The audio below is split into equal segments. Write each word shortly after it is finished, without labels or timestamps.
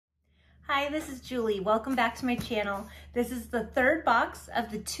Hi, this is Julie. Welcome back to my channel. This is the third box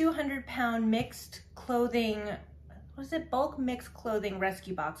of the 200-pound mixed clothing, bulk mixed clothing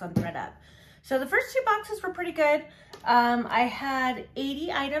rescue box on THREDUP. So the first two boxes were pretty good. I had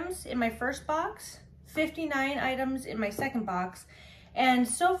 80 items in my first box, 59 items in my second box, and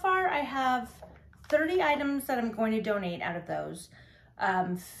so far I have 30 items that I'm going to donate out of those.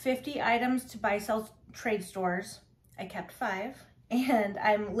 50 items to buy, sell, trade stores. I kept 5. And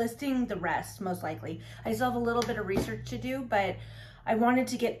I'm listing the rest, most likely. I still have a little bit of research to do, but I wanted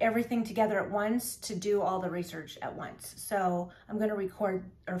to get everything together at once to do all the research at once. So I'm gonna record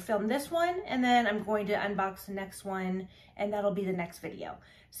or film this one, and then I'm going to unbox the next one, and that'll be the next video.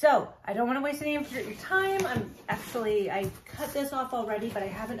 So I don't wanna waste any of your time. I cut this off already, but I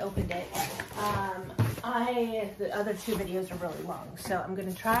haven't opened it. The other 2 videos are really long, so I'm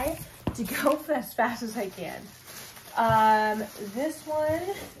gonna try to go as fast as I can. This one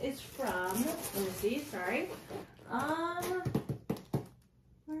is from, let me see, sorry.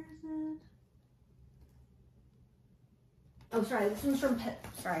 Where is it? Oh, sorry, this one's from,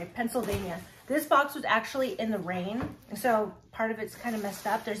 Pennsylvania. This box was actually in the rain, so part of it's kind of messed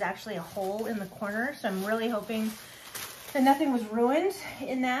up. There's actually a hole in the corner, so I'm really hoping that nothing was ruined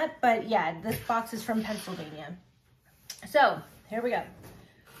in that, but yeah, this box is from Pennsylvania. So, here we go.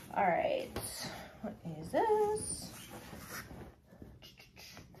 All right, what is this?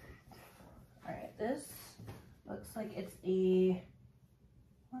 All right, this looks like it's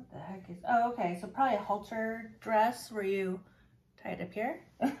what the heck is, oh, okay, so probably a halter dress where you tie it up here.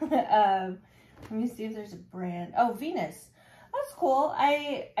 Let me see if there's a brand. Oh, Venus. That's cool.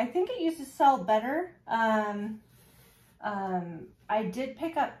 I think it used to sell better. I did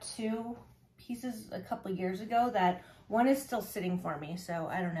pick up 2 pieces a couple years ago that one is still sitting for me, so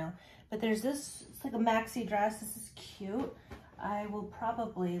I don't know. But there's this, it's like a maxi dress. This is cute. I will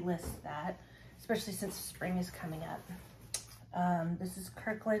probably list that, especially since spring is coming up. This is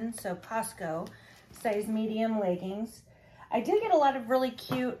Kirkland, so Costco, size medium leggings. I did get a lot of really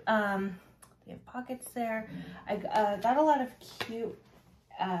cute, they have pockets there. I got a lot of cute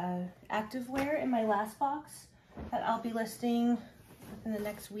activewear in my last box that I'll be listing in the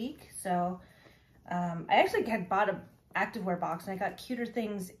next week. So I actually had bought an activewear box, and I got cuter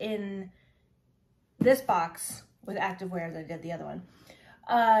things in this box with activewear than I did the other one.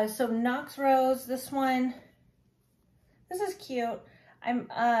 So Knox Rose, this one, this is cute.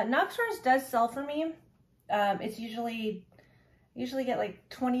 Knox Rose does sell for me. It's usually get like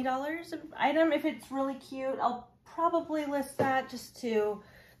 $20 an item. If it's really cute, I'll probably list that just to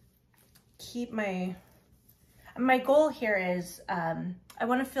keep my goal here is, I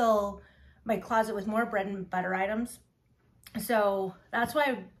want to fill my closet with more bread and butter items. So that's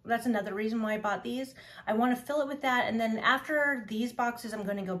another reason why I bought these. I want to fill it with that, and then after these boxes, I'm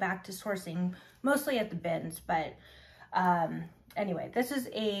going to go back to sourcing mostly at the bins. But anyway, this is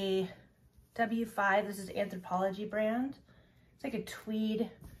a W5. This is Anthropologie brand. It's like a tweed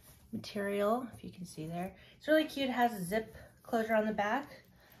material, if you can see there. It's really cute. It has a zip closure on the back.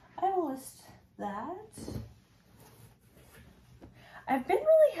 I will list that. I've been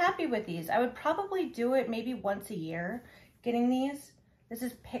really happy with these. I would probably do it maybe once a year. Getting these. This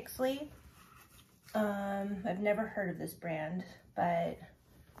is Pixley. I've never heard of this brand, but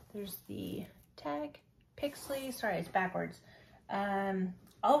there's the tag. Pixley, sorry, it's backwards.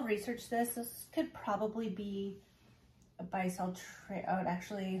 I'll research this. This could probably be a buy sell trade. Oh,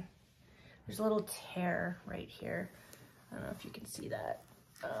 actually, there's a little tear right here. I don't know if you can see that.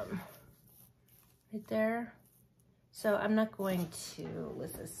 Right there. So I'm not going to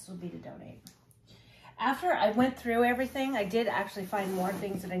list this. This will be to donate. After I went through everything, I did actually find more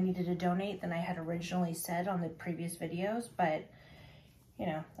things that I needed to donate than I had originally said on the previous videos, but you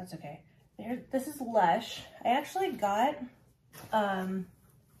know, that's okay. This is Lush. I actually got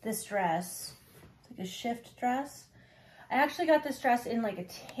this dress. It's like a shift dress. I actually got this dress in like a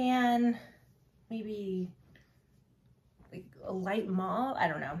tan, maybe like a light mauve. I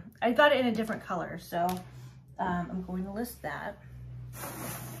don't know. I got it in a different color, so I'm going to list that.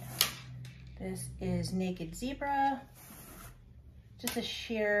 This is Naked Zebra, just a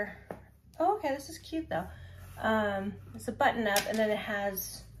sheer, oh, okay, this is cute though. It's a button up, and then it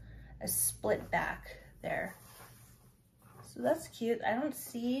has a split back there. So that's cute. I don't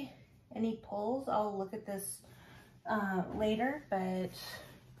see any pulls. I'll look at this later, but I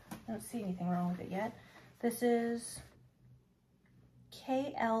don't see anything wrong with it yet. This is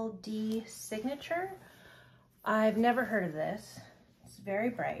KLD Signature. I've never heard of this. It's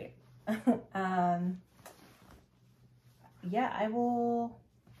very bright. Yeah, I'll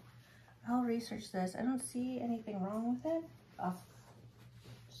research this. I don't see anything wrong with it.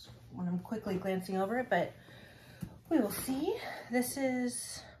 When I'm quickly glancing over it, but we will see. This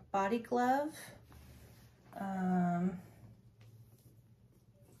is Body Glove. I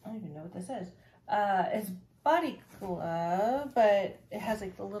don't even know what this is. It's Body Glove, but it has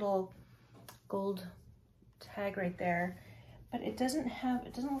like the little gold tag right there. But it doesn't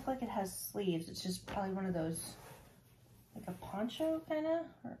look like it has sleeves. It's just probably one of those, like a poncho kind of.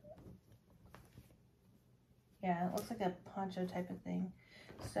 Yeah, it looks like a poncho type of thing.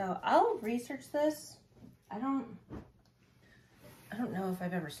 So I'll research this. I don't know if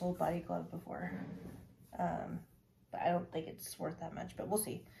I've ever sold Body Glove before. But I don't think it's worth that much, but we'll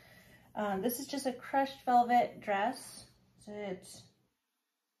see. This is just a crushed velvet dress. So it's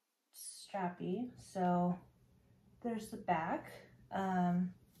strappy. So there's the back. I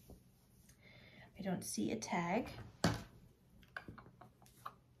don't see a tag.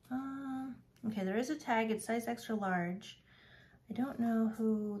 Okay, there is a tag. It's size extra large. I don't know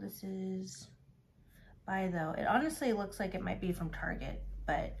who this is by though. It honestly looks like it might be from Target,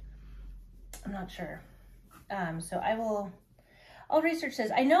 but I'm not sure. So I'll research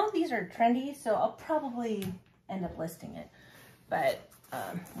this. I know these are trendy, so I'll probably end up listing it, but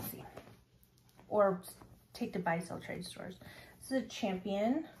we'll see. Or take to buy, sell, trade stores. This is a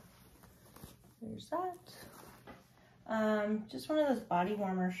Champion. There's that. Just one of those body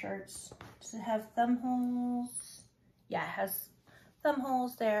warmer shirts. Does it have thumb holes? Yeah, it has thumb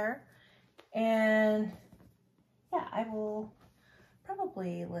holes there. And yeah, I will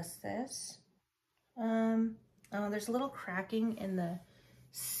probably list this. Oh, there's a little cracking in the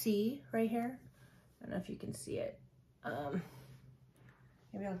C right here. I don't know if you can see it.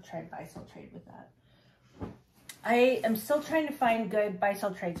 Maybe I'll try buy, sell, trade with that. I am still trying to find good buy,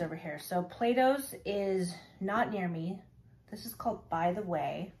 sell trades over here. So Plato's is not near me. This is called By the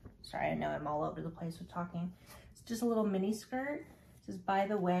Way. Sorry, I know I'm all over the place with talking. It's just a little mini skirt. It says By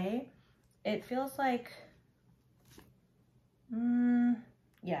the Way. It feels like,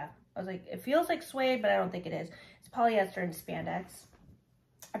 yeah. I was like, it feels like suede, but I don't think it is. It's polyester and spandex.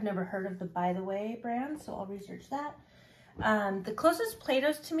 I've never heard of the By the Way brand, so I'll research that. The closest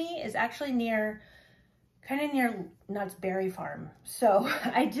Plato's to me is actually kind of near Knott's Berry Farm. So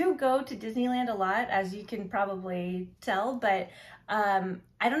I do go to Disneyland a lot, as you can probably tell, but I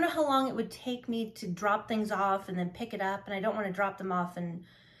don't know how long it would take me to drop things off and then pick it up, and I don't want to drop them off and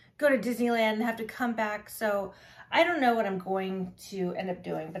go to Disneyland and have to come back. So I don't know what I'm going to end up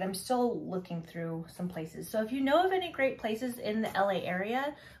doing, but I'm still looking through some places. So if you know of any great places in the LA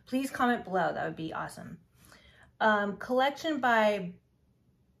area, please comment below. That would be awesome. Collection by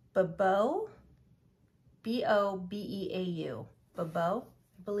Bobeau, B-O-B-E-A-U, Bobeau,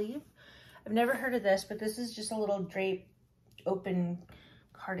 I believe. I've never heard of this, but this is just a little drape open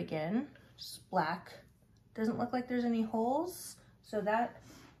cardigan, just black. Doesn't look like there's any holes, so that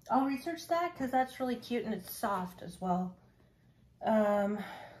I'll research that because that's really cute and it's soft as well.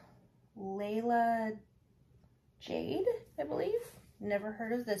 Layla Jade, I believe. Never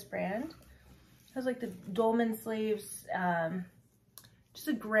heard of this brand. Has like the dolman sleeves, just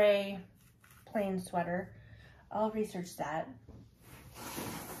a gray plain sweater. I'll research that.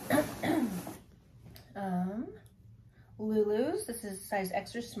 Lulu's, this is size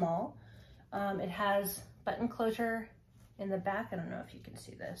extra small. It has button closure in the back. I don't know if you can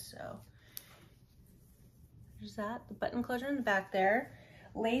see this, so there's that, the button closure in the back there.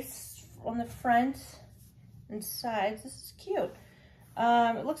 Lace on the front and sides. This is cute.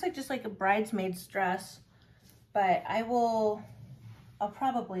 It looks like just like a bridesmaid's dress, but I'll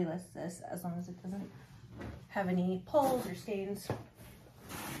probably list this as long as it doesn't have any pulls or stains.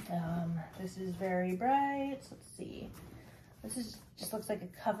 This is very bright. Let's see. This is just looks like a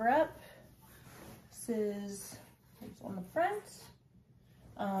cover up. This is on the front.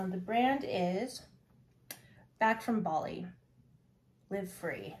 The brand is Back from Bali. Live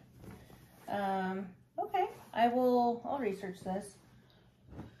Free. Okay, I'll research this.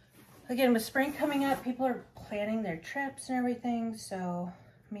 Again, with spring coming up, people are planning their trips and everything, so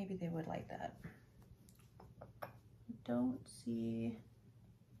maybe they would like that. Don't see.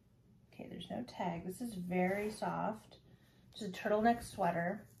 Okay, there's no tag. This is very soft. It's a turtleneck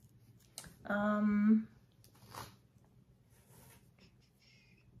sweater.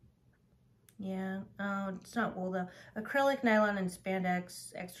 Yeah, oh, it's not wool though. Acrylic, nylon, and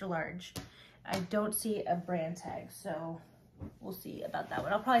spandex, extra large. I don't see a brand tag, so we'll see about that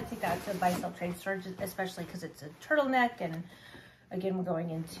one. I'll probably take that to a buy sell trade store, especially because it's a turtleneck, and again, we're going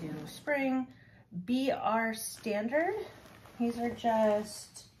into spring. BR Standard. These are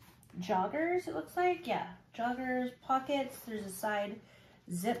just joggers, it looks like. Yeah, joggers, pockets. There's a side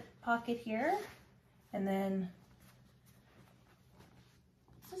zip pocket here. And then,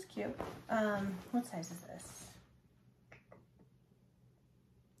 this is cute. do. What size is this?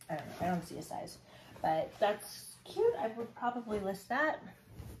 I don't know. I don't see a size, but that's cute. I would probably list that.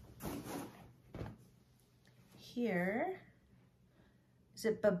 Here, is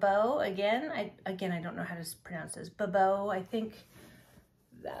it Babo again? I don't know how to pronounce this. Babo, I think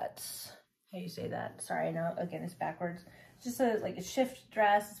that's how you say that. Sorry, I know, again, it's backwards. It's just like a shift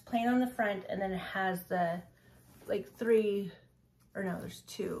dress. It's plain on the front, and then it has the, like there's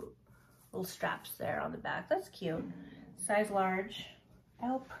 2 little straps there on the back. That's cute. Size large.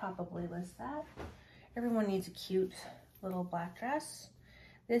 I'll probably list that. Everyone needs a cute little black dress.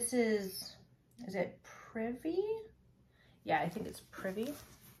 This is it Privy? Yeah, I think it's Privy.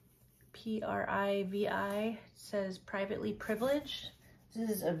 P-R-I-V-I. It says privately privileged. This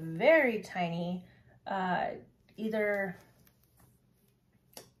is a very tiny, either,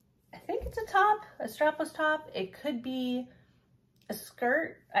 I think it's a top, a strapless top. It could be a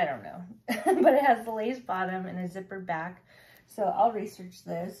skirt. I don't know. But it has the lace bottom and a zipper back. So I'll research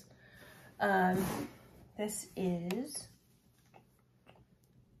this. This is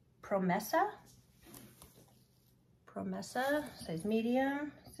Promessa, size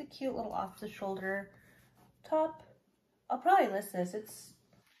medium. It's a cute little off-the-shoulder top. I'll probably list this. It's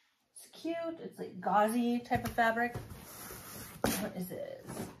cute. It's like gauzy type of fabric. What is it?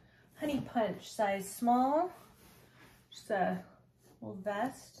 Honey Punch, size small. Just a little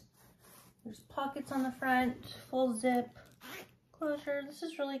vest. There's pockets on the front, full zip, closure. This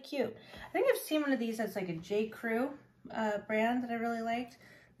is really cute. I think I've seen one of these as like a J. Crew brand that I really liked.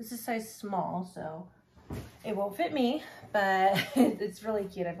 This is size small, so it won't fit me, but it's really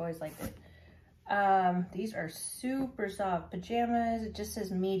cute. I've always liked it. These are super soft pajamas. It just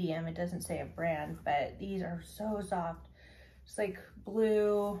says medium. It doesn't say a brand, but these are so soft. It's like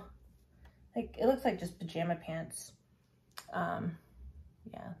blue, like it looks like just pajama pants.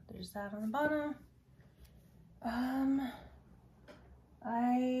 Yeah, there's that on the bottom.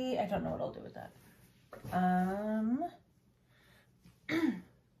 I don't know what I'll do with that.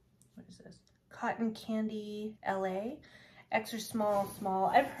 What is this? Cotton Candy LA, extra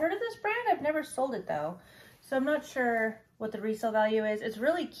small. I've heard of this brand. I've never sold it though, so I'm not sure what the resale value is. It's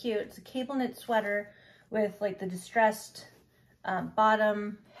really cute. It's a cable knit sweater with like the distressed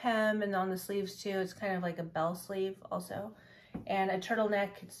bottom hem, and on the sleeves too. It's kind of like a bell sleeve also, and a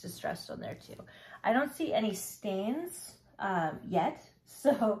turtleneck. It's distressed on there too. I don't see any stains yet,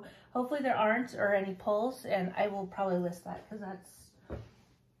 so hopefully there aren't, or any pulls, and I will probably list that because that's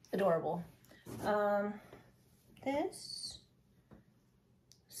adorable. This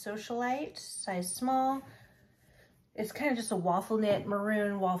Socialite, size small. It's kind of just a waffle knit,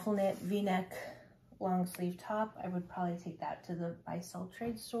 maroon waffle knit V-neck long sleeve top. I would probably take that to the buy sell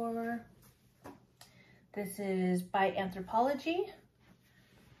trade store. This is by Anthropologie.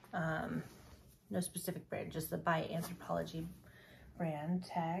 No specific brand, just the by Anthropologie brand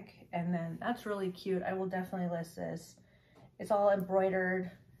tag. And then that's really cute. I will definitely list this. It's all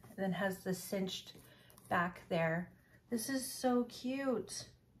embroidered and then has the cinched back there. This is so cute.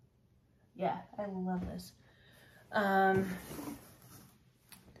 Yeah, I love this.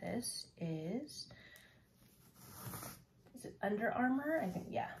 This is it Under Armour? I think,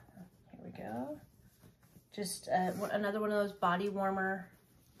 yeah. Here we go. Just another one of those body warmer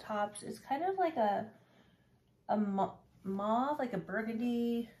tops. It's kind of like a mauve, like a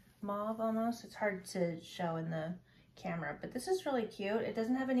burgundy mauve almost. It's hard to show in the camera, but this is really cute. It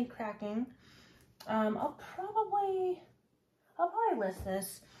doesn't have any cracking. I'll probably list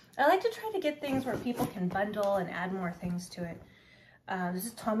this. I like to try to get things where people can bundle and add more things to it. This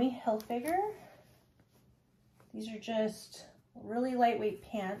is Tommy Hilfiger. These are just really lightweight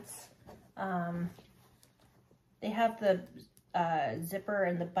pants. They have the zipper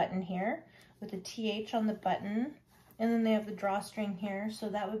and the button here with the TH on the button, and then they have the drawstring here, so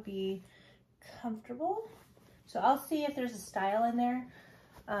that would be comfortable. So I'll see if there's a style in there.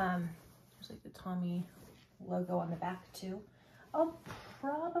 There's like the Tommy logo on the back too. I'll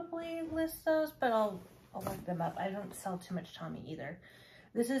probably list those, but I'll look them up. I don't sell too much Tommy either.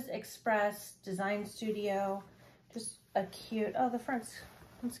 This is Express Design Studio. Just a cute, oh, the front's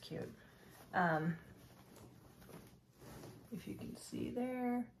cute. If you can see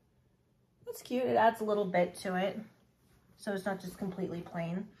there, that's cute. It adds a little bit to it, so it's not just completely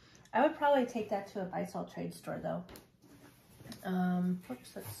plain. I would probably take that to a buy sell trade store though.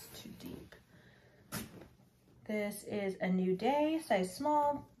 Whoops, that's too deep. This is A New Day, size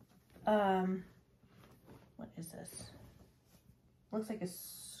small. What is this? Looks like a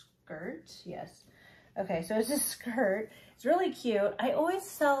skirt. Yes. Okay, so it's a skirt. It's really cute. I always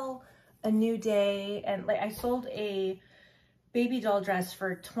sell A New Day, and like I sold a baby doll dress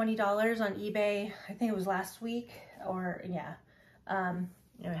for $20 on eBay. I think it was last week, or yeah.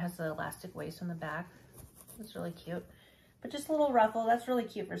 You know, it has the elastic waist on the back. It's really cute. But just a little ruffle. That's really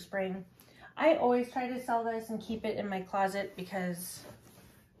cute for spring. I always try to sell this and keep it in my closet because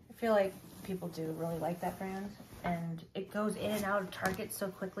I feel like people do really like that brand. And it goes in and out of Target so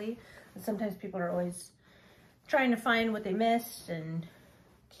quickly. And sometimes people are always trying to find what they missed and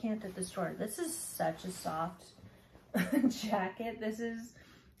can't at the store. This is such a soft jacket. This is,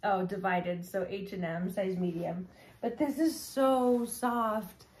 oh, divided. So H&M, size medium. But this is so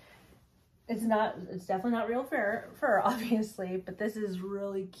soft. It's definitely not real fur, obviously, but this is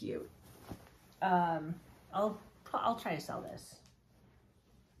really cute. I'll try to sell this.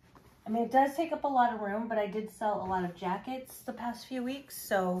 I mean, it does take up a lot of room, but I did sell a lot of jackets the past few weeks,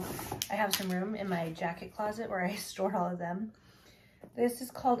 so I have some room in my jacket closet where I store all of them. This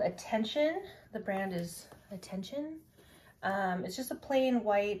is called Attention. The brand is Attention. It's just a plain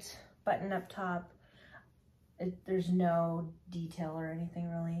white button-up top. There's no detail or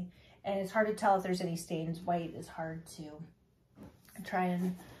anything really. And it's hard to tell if there's any stains. White is hard to try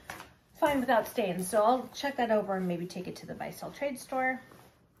and find without stains. So I'll check that over and maybe take it to the buy sell trade store.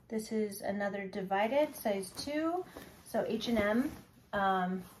 This is another divided, size 2. So H&M,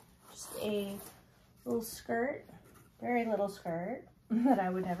 just a little skirt, very little skirt that I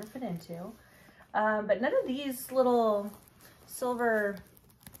would never fit into. But none of these little silver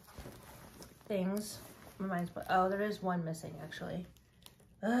things reminds me, oh, there is one missing actually.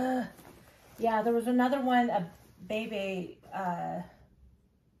 Yeah, there was another one, a baby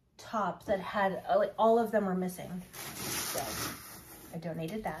top that had, like, all of them were missing. So I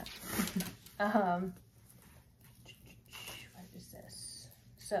donated that. What is this?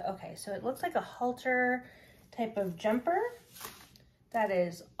 So, okay, so it looks like a halter type of jumper that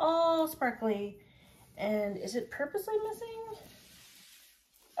is all sparkly. And is it purposely missing?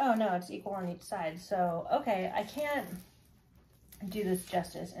 Oh no, it's equal on each side. So, okay, I can't do this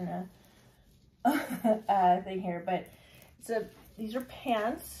justice in a thing here, but these are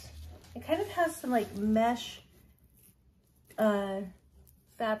pants. It kind of has some like mesh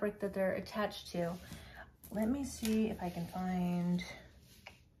fabric that they're attached to. Let me see if I can find,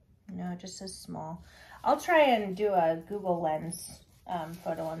 no, it just says small. I'll try and do a Google Lens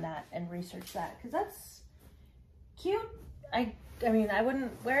photo on that and research that, because that's cute. I mean, I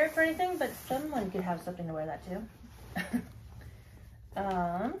wouldn't wear it for anything, but someone could have something to wear that too.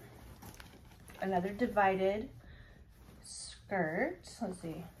 Another divided skirt. Let's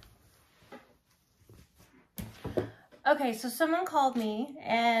see. Okay, so someone called me,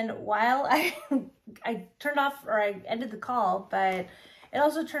 and while I turned off, or I ended the call, but it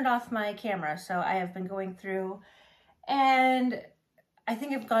also turned off my camera. So I have been going through, and I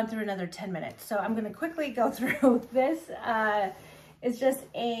think I've gone through another 10 minutes. So I'm gonna quickly go through this. It's just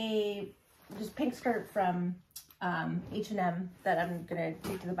pink skirt from H&M that I'm gonna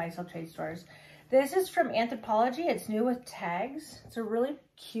take to the buy sell trade stores. This is from Anthropologie. It's new with tags. It's a really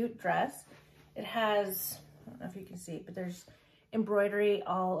cute dress. It has, I don't know if you can see, but there's embroidery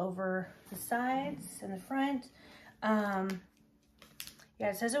all over the sides and the front. Yeah,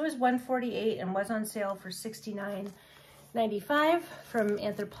 it says it was $148 and was on sale for $69.95 from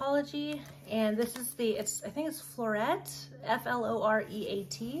Anthropologie. And this is I think it's Floreat,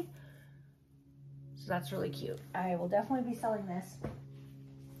 F-L-O-R-E-A-T. So that's really cute. I will definitely be selling this.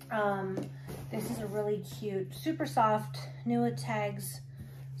 This is a really cute, super soft, new with tags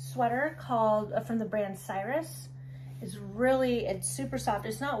sweater called, from the brand Cyrus. It's super soft.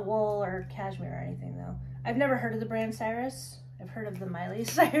 It's not wool or cashmere or anything though. I've never heard of the brand Cyrus. I've heard of the Miley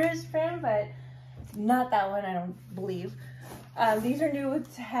Cyrus brand, but not that one, I don't believe. These are new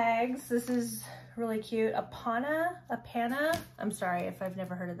with tags. This is really cute. A Pana. I'm sorry if I've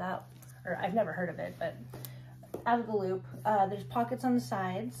never heard of that, or I've never heard of it, but out of the loop. There's pockets on the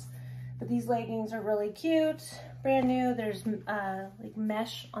sides, but these leggings are really cute, brand new. There's like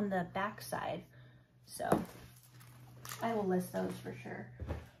mesh on the back side, so I will list those for sure.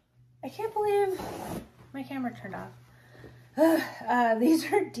 I can't believe my camera turned off. These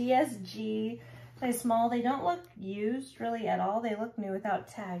are DSG size small. They don't look used really at all. They look new without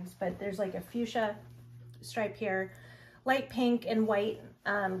tags, but there's like a fuchsia stripe here, light pink and white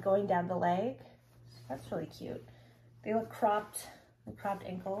going down the leg. That's really cute. They look cropped, the cropped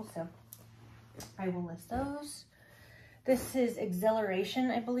ankle, so I will list those. This is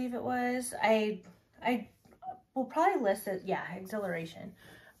Exhilaration, I believe it was. I will probably list it, yeah, Exhilaration.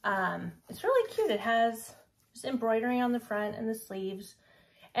 It's really cute. It has just embroidery on the front and the sleeves.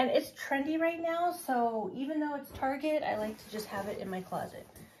 And it's trendy right now, so even though it's Target, I like to just have it in my closet.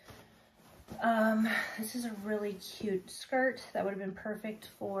 This is a really cute skirt that would have been perfect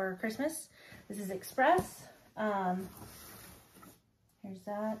for Christmas. This is Express. Here's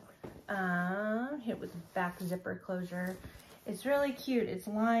that. Hit with the back zipper closure. It's really cute. It's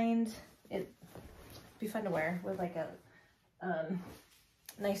lined. It'd be fun to wear with like a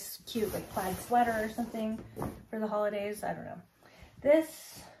nice, cute like plaid sweater or something for the holidays. I don't know.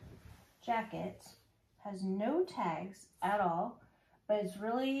 This jacket has no tags at all, but it's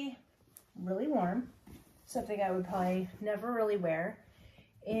really, really warm. Something I would probably never really wear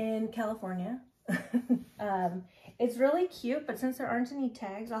in California. It's really cute, but since there aren't any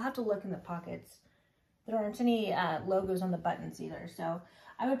tags, I'll have to look in the pockets. There aren't any logos on the buttons either, so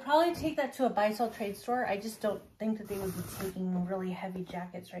I would probably take that to a buy-sell trade store. I just don't think that they would be taking really heavy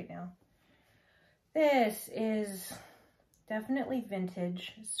jackets right now. This is definitely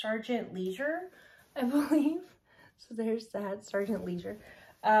vintage. Sergeant Leisure, I believe. So there's that, Sergeant Leisure.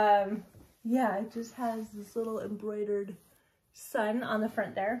 Yeah, it just has this little embroidered sun on the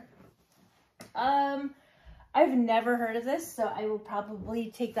front there. I've never heard of this, so I will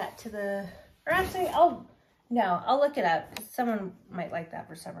probably take that to the, or actually, I'll look it up, because someone might like that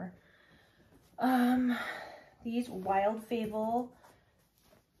for summer. These Wild Fable,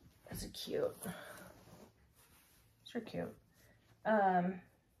 these are cute. These are cute.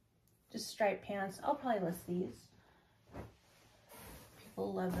 Just striped pants. I'll probably list these.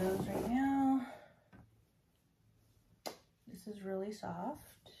 People love those right now. This is really soft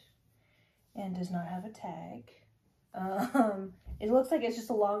and does not have a tag. It looks like it's just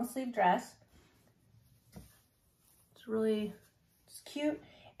a long sleeve dress. It's cute.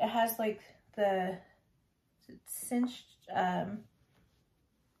 It has like the cinched, it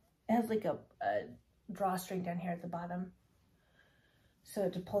has like a drawstring down here at the bottom. So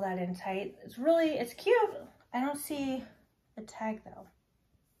to pull that in tight, it's cute. I don't see a tag though.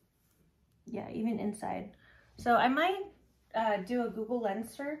 Yeah, even inside. So I might do a Google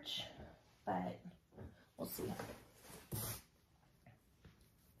Lens search, but we'll see.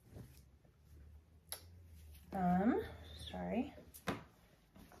 Sorry.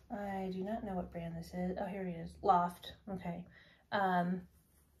 I do not know what brand this is. Oh, here it is. Loft. Okay. So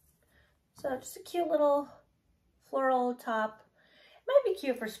just a cute little floral top. It might be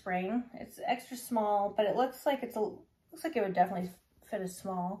cute for spring. It's extra small, but it looks like it would definitely fit a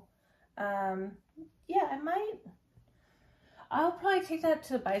small. Yeah, I'll probably take that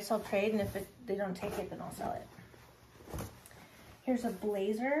to buy sell trade, and if they don't take it, then I'll sell it. Here's a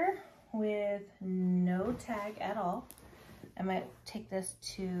blazer with no tag at all. I might take this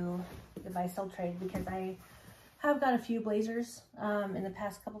to the buy sell trade because I have got a few blazers in the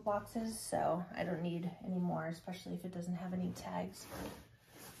past couple boxes, so I don't need any more, especially if it doesn't have any tags.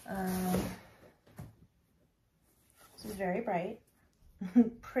 This is very bright.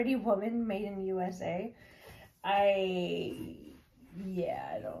 Pretty Woman, made in USA. Yeah,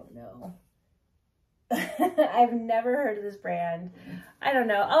 I don't know. I've never heard of this brand. I don't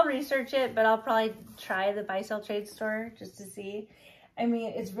know. I'll research it, but I'll probably try the buy sell trade store just to see. I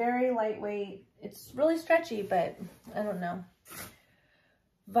mean, it's very lightweight. It's really stretchy, but I don't know.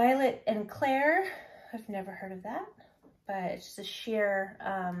 Violet and Claire. I've never heard of that, but it's just a sheer,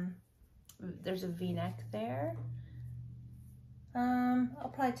 there's a V-neck there.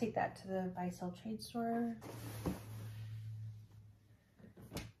 I'll probably take that to the buy sell trade store.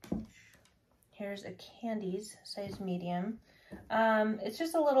 Here's a Candies, size medium. It's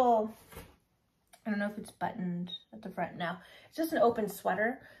just a little, I don't know if it's buttoned at the front now. It's just an open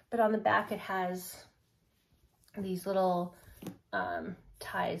sweater, but on the back it has these little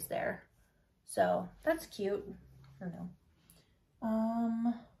ties there. So that's cute. I don't know.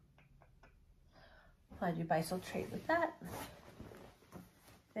 I'll do buy sell trade with that.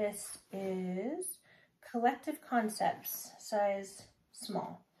 This is Collective Concepts, size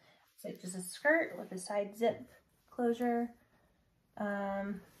small. It's like just a skirt with a side zip closure.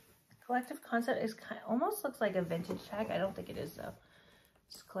 Collective Concept is almost looks like a vintage tag. I don't think it is though.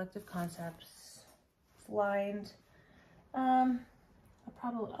 It's Collective Concepts. It's lined. I'll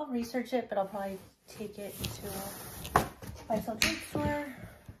research it, but I'll probably take it to a buy sell trade store.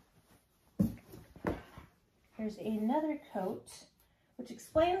 Here's another coat, which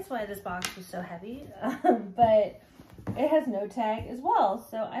explains why this box was so heavy, but it has no tag as well.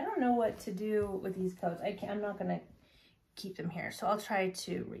 So I don't know what to do with these coats. I'm not going to keep them here. So I'll try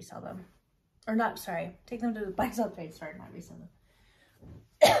to resell them. Or not, sorry, take them to the buy sell trade store, not resell them.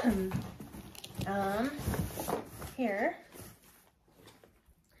 Here,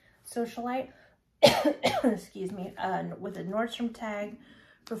 Socialite, excuse me, with a Nordstrom tag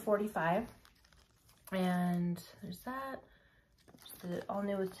for $45. And there's that. the all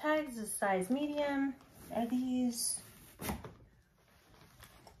new with tags is size medium. Are these,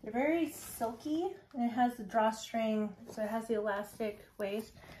 they're very silky, and it has the drawstring, so it has the elastic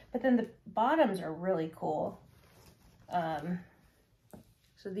waist, but then the bottoms are really cool.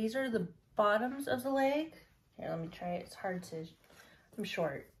 So these are the bottoms of the leg. Here, let me try it. It's hard to, I'm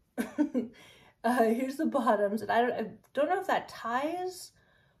short. Here's the bottoms, and I don't know if that ties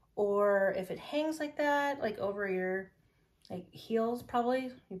or if it hangs like that, like over your like heels.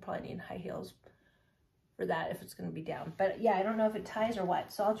 Probably, you probably need high heels for that if it's going to be down. But yeah, I don't know if it ties or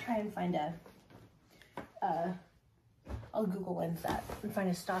what. So I'll try and find a, I'll Google lens that and find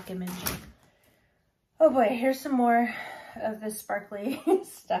a stock image. Oh boy, here's some more of this sparkly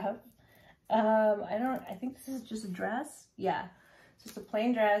stuff. I think this is just a dress. Yeah, it's just a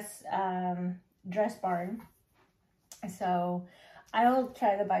plain dress, dress barn. So I'll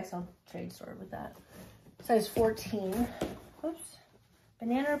try the buy sell trade store with that. Size 14. Whoops.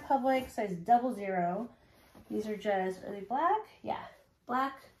 Banana Republic, size 00. These are just, are they black? Yeah,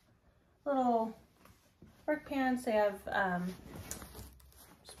 black little work pants. They have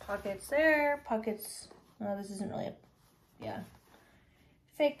just pockets there, pockets. No, this isn't really a, yeah,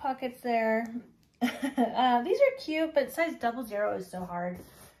 fake pockets there. These are cute, but size 00 is so hard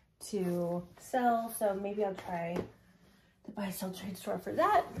to sell, so maybe I'll try the buy sell trade store for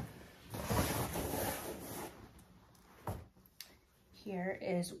that. Here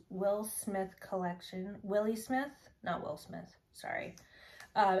is Will Smith collection. Willie Smith, not Will Smith, sorry.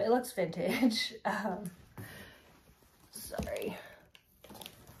 It looks vintage. Sorry.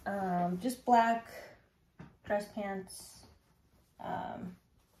 Just black dress pants.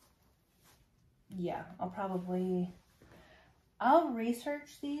 Yeah, I'll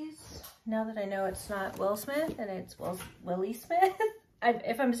research these now that I know it's not Will Smith and it's Willie Smith.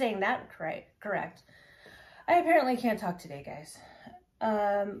 If I'm saying that correct. I apparently can't talk today, guys.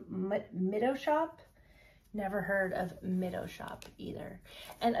 Middo Shop. Never heard of Middo Shop either.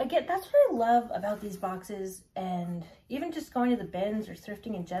 And again, that's what I love about these boxes, and even just going to the bins or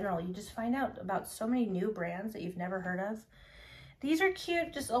thrifting in general, you just find out about so many new brands that you've never heard of. These are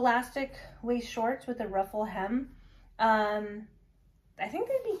cute, just elastic waist shorts with a ruffle hem. I think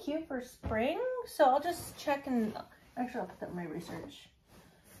they'd be cute for spring, so I'll just check and actually I'll put that in my research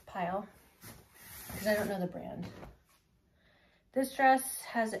pile because I don't know the brand. This dress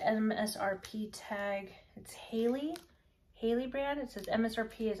has an MSRP tag. It's Haley brand. It says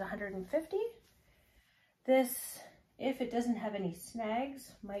MSRP is $150. This, if it doesn't have any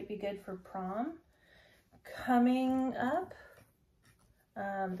snags, might be good for prom. Coming up,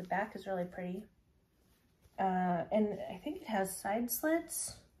 the back is really pretty. And I think it has side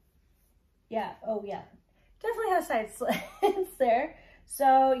slits. Yeah, oh yeah, definitely has side slits there.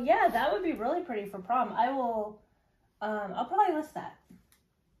 So yeah, that would be really pretty for prom. I'll probably list that.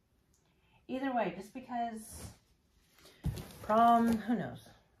 Either way, just because prom, who knows.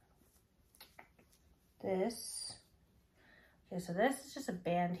 This, okay, so this is just a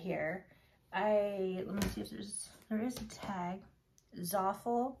band here. Let me see if there is a tag.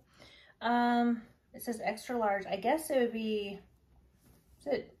 Zoffel. It says extra large. I guess it would be, is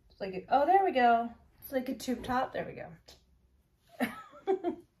it like, oh, there we go. It's like a tube top. There we go.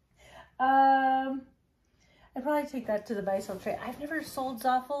 I'd probably take that to the buy sell trade. I've never sold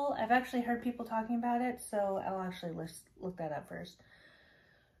Zoffel. I've actually heard people talking about it, so I'll actually look that up first.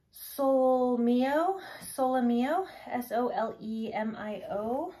 Solemio,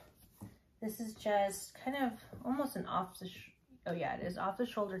 S-O-L-E-M-I-O. This is just kind of almost an off the, oh yeah, it is off the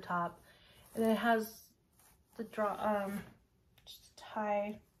shoulder top. And it has the just a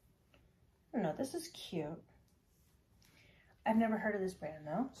tie. I don't know, this is cute. I've never heard of this brand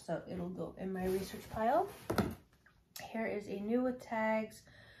though, so it'll go in my research pile. Here is a new with tags.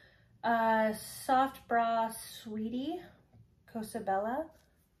 Soft bra sweetie, Cosabella.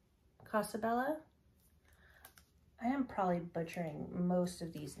 I am probably butchering most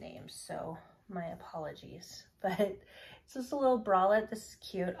of these names, so my apologies. But it's just a little bralette. This is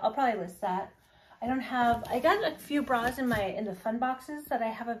cute. I'll probably list that. I got a few bras in the fun boxes that I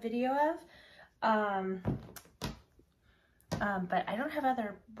have a video of. But I don't have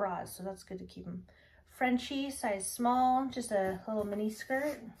other bras, so that's good to keep them. Frenchie, size small, just a little mini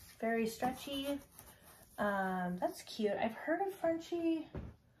skirt, very stretchy. That's cute. I've heard of Frenchie.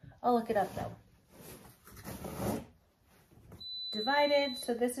 I'll look it up though. Divided,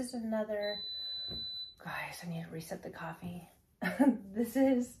 so this is another, guys, I need to reset the coffee. This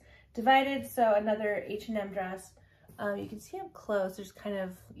is Divided, so another H&M dress. You can see up close, there's kind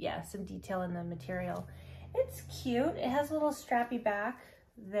of, yeah, some detail in the material. It's cute. It has a little strappy back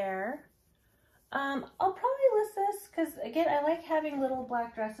there. I'll probably list this because, again, I like having little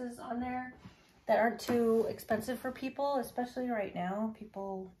black dresses on there that aren't too expensive for people, especially right now.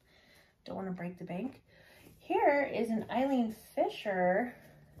 People don't want to break the bank. Here is an Eileen Fisher.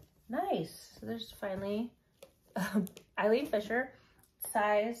 Nice. So there's finally Eileen Fisher,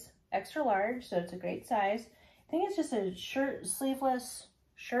 size extra large, so it's a great size. I think it's just a sleeveless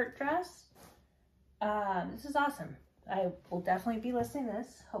shirt dress. This is awesome. I will definitely be listing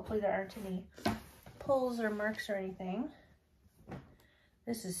this. Hopefully there aren't any pulls or marks or anything.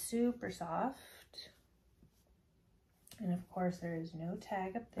 This is super soft. And of course there is no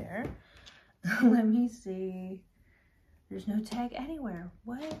tag up there. Let me see. There's no tag anywhere.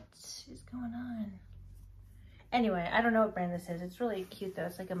 What is going on? Anyway, I don't know what brand this is. It's really cute though.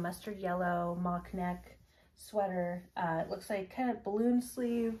 It's like a mustard yellow mock neck sweater. It looks like kind of balloon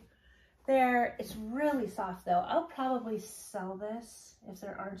sleeve there. It's really soft though. I'll probably sell this if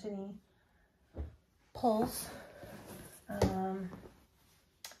there aren't any pulls.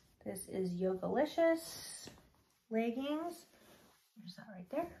 This is Yogalicious leggings. There's that right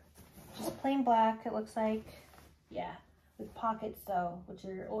there. Just plain black, it looks like. Yeah, with pockets though, which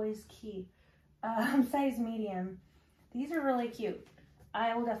are always key. Size medium. These are really cute.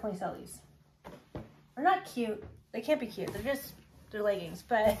 I will definitely sell these. They're not cute. They can't be cute. They're leggings,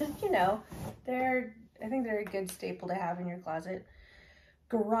 but you know, I think they're a good staple to have in your closet.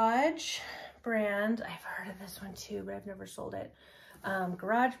 Garage brand. I've heard of this one too, but I've never sold it.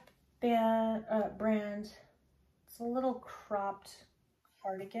 Garage brand. It's a little cropped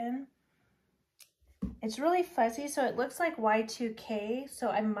cardigan. It's really fuzzy, so it looks like Y2K, so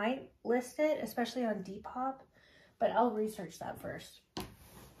I might list it, especially on Depop, but I'll research that first.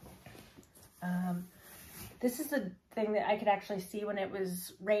 This is the thing that I could actually see when it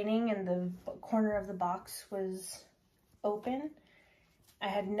was raining and the corner of the box was open.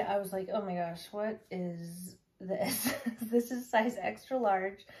 I was like, oh my gosh, what is this? This is size extra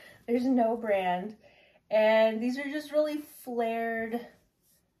large. There's no brand. And these are just really flared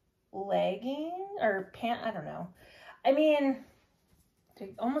legging or pant, I don't know. I mean,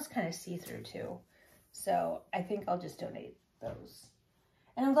 they almost kind of see-through too. So I think I'll just donate those.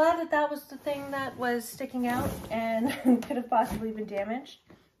 And I'm glad that that was the thing that was sticking out and could have possibly been damaged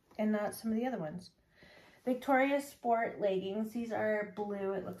and not some of the other ones. Victoria's Sport leggings. These are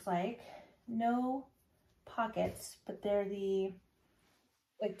blue, it looks like. No pockets, but they're the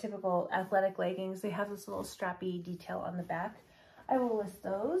like typical athletic leggings. They have this little strappy detail on the back. I will list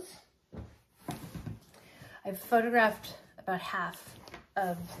those. I've photographed about half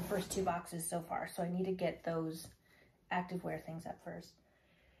of the first two boxes so far, so I need to get those activewear things up first.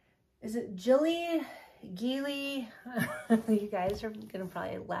 Is it Geely? You guys are gonna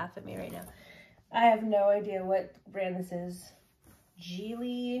probably laugh at me right now. I have no idea what brand this is.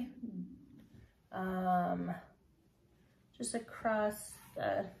 Geely. Just across.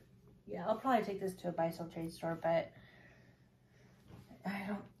 Yeah, I'll probably take this to a buy-sell trade store, but I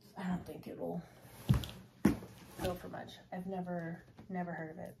don't think it will go for much. I've never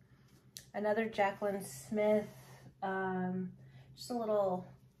heard of it. Another Jaclyn Smith, just a little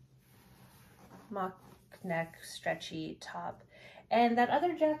mock neck stretchy top. And that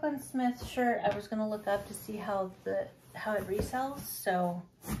other Jaclyn Smith shirt, I was gonna look up to see how it resells, so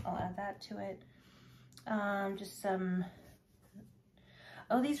I'll add that to it. Just some,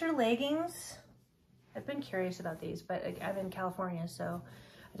 oh, these are leggings. I've been curious about these, but I'm in California, so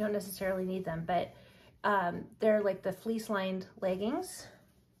I don't necessarily need them, but they're like the fleece lined leggings.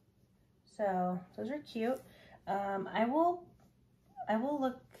 So those are cute. I will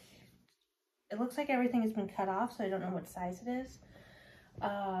look, it looks like everything has been cut off, so I don't know what size it is.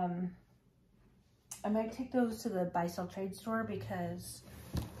 I might take those to the buy-sell trade store because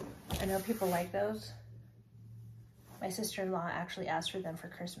I know people like those. My sister-in-law actually asked for them for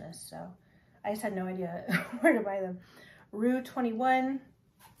Christmas, so I just had no idea where to buy them. Rue 21,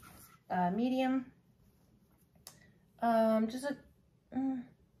 medium. Just a,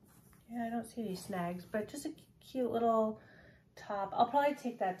 yeah, I don't see any snags, but just a cute little top. I'll probably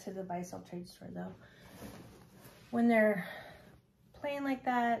take that to the buy-sell trade store though. When they're plain like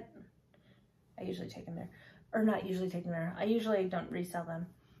that, I usually take them there. Or not usually take them there. I usually don't resell them.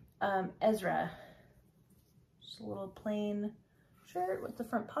 Ezra. Just a little plain shirt with the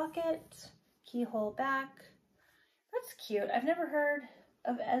front pocket, keyhole back. That's cute. I've never heard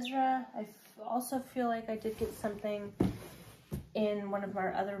of Ezra. I also feel like I did get something in one of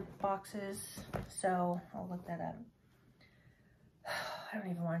our other boxes, so I'll look that up. I don't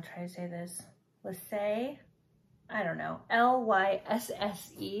even want to try to say this. Lysse, I don't know,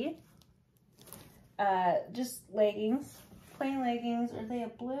 Lysse. Just leggings, plain leggings. Are they a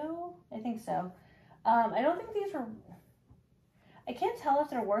blue? I think so. I don't think these are, I can't tell if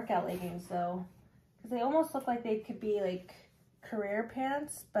they're workout leggings though, because they almost look like they could be like career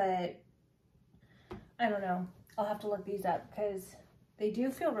pants, but I don't know. I'll have to look these up because they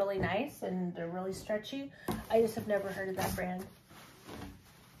do feel really nice and they're really stretchy. I just have never heard of that brand.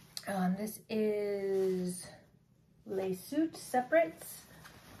 This is Les Suit Separates.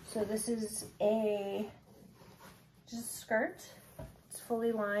 So this is a just skirt. It's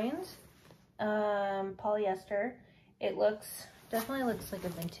fully lined, polyester. It definitely looks like a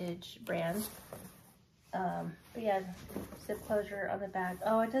vintage brand. But yeah, zip closure on the back.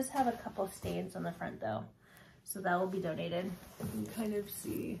 Oh, it does have a couple stains on the front though. So that will be donated. You can kind of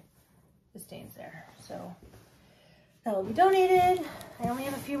see the stains there. So that will be donated. I only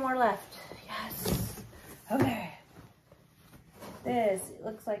have a few more left. Yes. Okay. This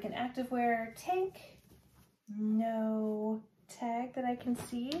looks like an activewear tank. No tag that I can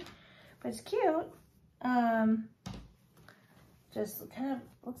see, but it's cute. Just kind of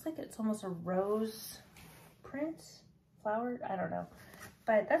looks like it's almost a rose print, flowered. I don't know,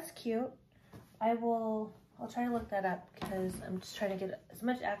 but that's cute. I'll try to look that up because I'm just trying to get as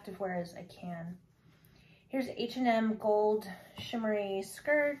much activewear as I can. Here's H&M gold shimmery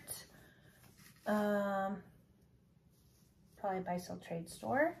skirt. Probably a buy-sell trade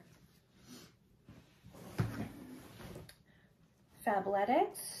store.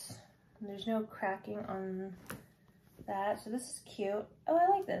 Fabletics. There's no cracking on that, so this is cute. Oh, I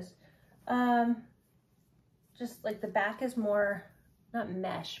like this. Just like the back is more, not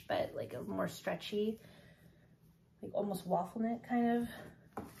mesh, but like a more stretchy, like almost waffle knit kind of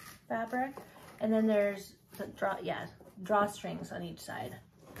fabric. And then there's the drawstrings on each side.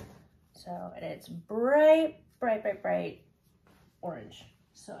 So, and it's bright orange.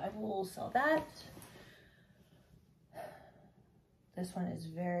 So I will sell that. This one is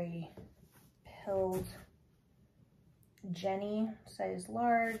very pilled. Jenny, size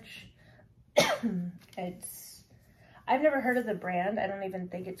large. I've never heard of the brand. I don't even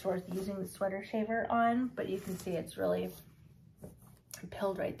think it's worth using the sweater shaver on, but you can see it's really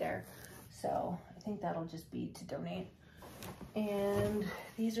pilled right there. So I think that'll just be to donate. And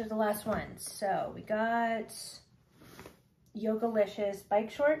these are the last ones. So we got Yogalicious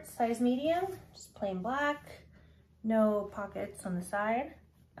bike shorts, size medium, just plain black, no pockets on the side.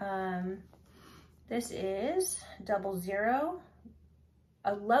 This is 00,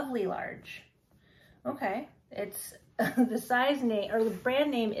 a lovely large. Okay, it's the size name, or the brand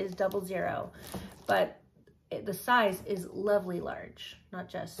name is 00, but the size is lovely large, not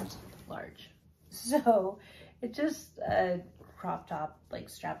just large. So it's just a crop top, like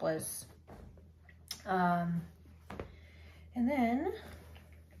strapless. And then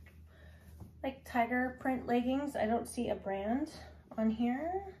like tiger print leggings. I don't see a brand on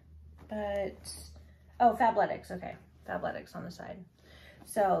here, but oh, Fabletics. Okay, Fabletics on the side.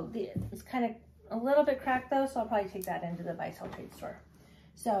 So it's kind of a little bit cracked though, so I'll probably take that into the buy-sell trade store.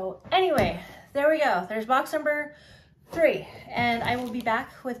 So anyway, there we go. There's box number 3, and I will be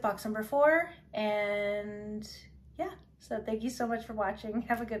back with box number 4. And yeah, so thank you so much for watching.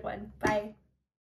 Have a good one. Bye.